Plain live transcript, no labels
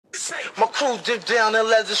My crew dipped down in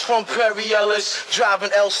leathers from Perry Ellis, driving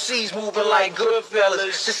LCs, moving like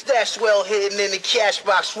Goodfellas. The stash well hidden in the cash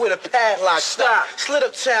box with a padlock. Stop, slid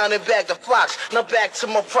uptown and back to Fox. Now back to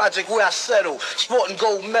my project where I settle, sporting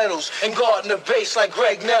gold medals and guarding the base like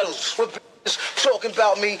Greg Nettles. With talking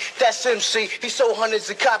about me, that's MC. He sold hundreds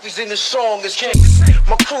of copies in the song is king.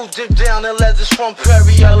 My crew dipped down in leathers from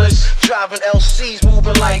Perry Ellis, driving LCs,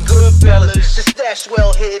 moving like Goodfellas. The stash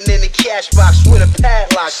well hidden in the cash box with a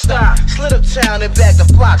padlock. Stop, slid uptown and back to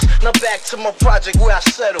Fox. Now back to my project where I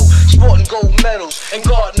settle, sporting gold medals and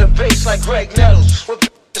guarding the base like Greg Nettles. With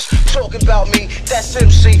talking about me, that's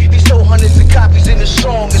MC. He sold hundreds of copies in the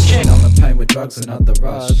song is king. On the pain with drugs and other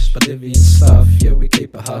rush, Bolivian stuff, yeah, we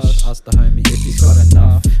keep it hush. Ask the homie if he's got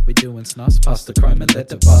enough. We doing snuff, pass the chrome and let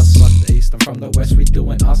the bus. Fuck the east, I'm from the west, we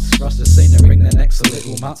doing us. Rush the scene and ring the necks a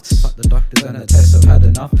little mutts. Fuck the doctors and the tests, I've had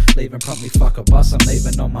enough. Leaving promptly, fuck a bus, I'm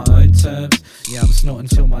leaving on my own terms. Yeah, I'm snorting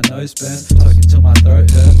till my nose burns, talking till my throat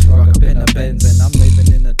hurts. Rock up in a Benz and I'm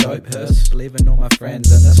leaving in a dope hearse. Believing all my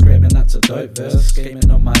friends and they're screaming that's a dope verse. Scheming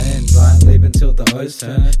on my ends, I ain't leaving till the O's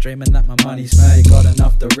turn. Dreaming that my money's made, got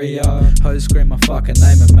enough to re-up. Hoes scream my fucking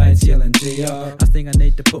name and mates yelling G-O. I think I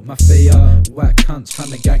need to put my feet up. Whack cunts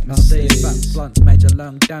trying to gank my steez. Fat blunts, major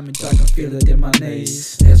lung damage, I can feel it in my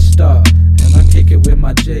knees. Eshdup, and I kick it with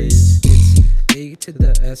my G's. It's E to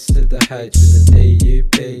the S to the H to the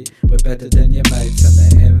D-U-P. We're better than your mates and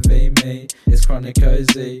they envy me. It's chronic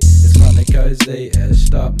OZ, it's chronic OZ.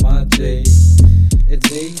 Eshdup my G. It's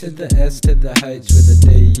E to the S to the H with the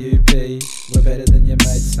D-U-P. We're better than your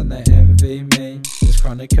mates and they envy me. It's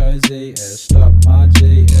chronic OZ, Eshdup my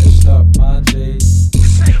G, Eshdup my G.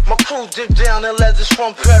 My crew dipped down in leathers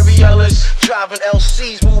from Perry Ellis, driving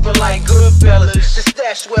LCs, moving like Goodfellas. The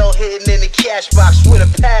stash well hidden in the cash box with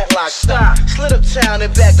a padlock. Stop, slid uptown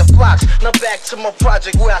and back to Fox. Now back to my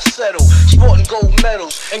project where I settle, sporting gold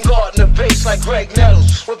medals and guarding the base like Greg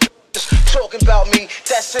Nettles. With talking about me,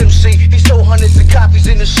 that's MC. He sold hundreds of copies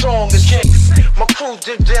in the song is king. My crew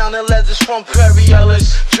dipped down in leathers from Perry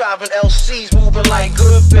Ellis, driving LCs, moving like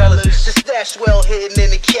Goodfellas. The stash well hidden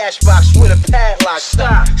in the cash box with a padlock.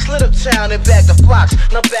 Stop, slid uptown and back to Fox.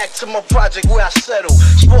 Now back to my project where I settle,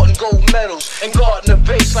 sporting gold medals and guarding the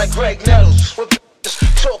base like Greg Nettles. With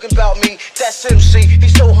talking about me, that's MC. He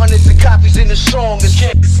sold hundreds of copies in the song is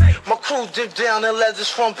king. My crew dipped down in leathers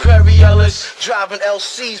from Perry Ellis, driving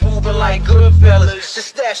LCs, moving like Goodfellas. The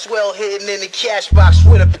stash well hidden in the cash box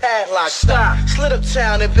with a padlock. Stop, slid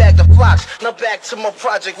uptown and back to Fox. Now back to my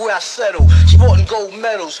project where I settle, sporting gold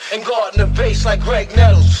medals and guarding the base like Greg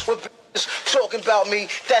Nettles. With talking about me,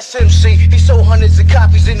 that's MC. He sold hundreds of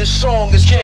copies in the song is king.